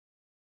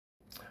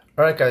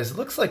All right, guys, it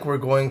looks like we're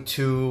going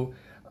to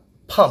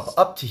pump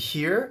up to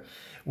here.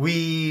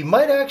 We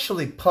might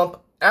actually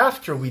pump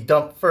after we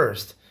dump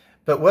first,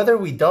 but whether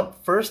we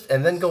dump first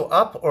and then go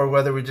up or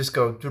whether we just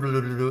go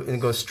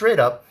and go straight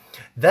up,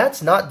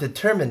 that's not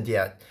determined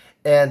yet.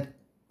 And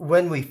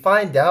when we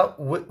find out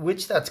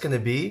which that's going to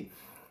be,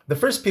 the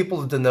first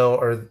people to know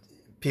are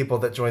people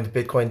that joined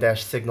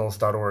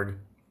bitcoin-signals.org.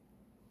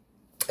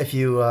 If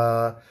you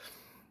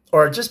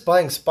or just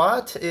buying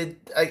spot,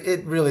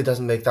 it really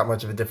doesn't make that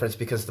much of a difference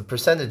because the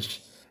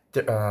percentage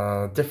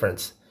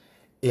difference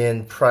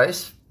in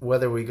price,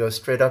 whether we go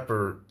straight up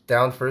or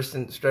down first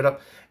and straight up,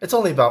 it's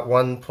only about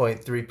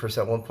 1.3%,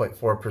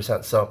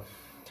 1.4%. So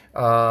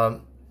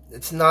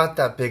it's not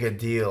that big a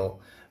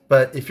deal.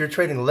 But if you're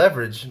trading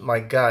leverage,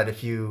 my God,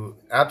 if you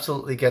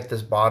absolutely get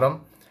this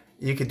bottom,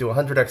 you could do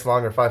 100x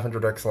long or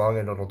 500x long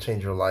and it'll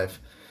change your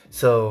life.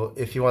 So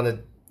if you want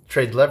to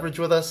trade leverage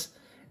with us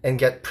and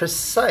get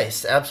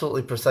precise,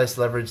 absolutely precise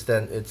leverage,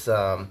 then it's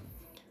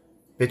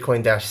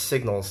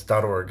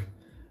bitcoin-signals.org.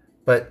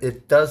 But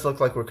it does look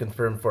like we're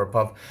confirmed for a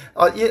pump.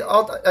 I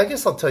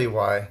guess I'll tell you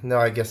why. No,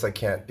 I guess I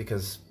can't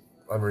because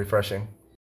I'm refreshing.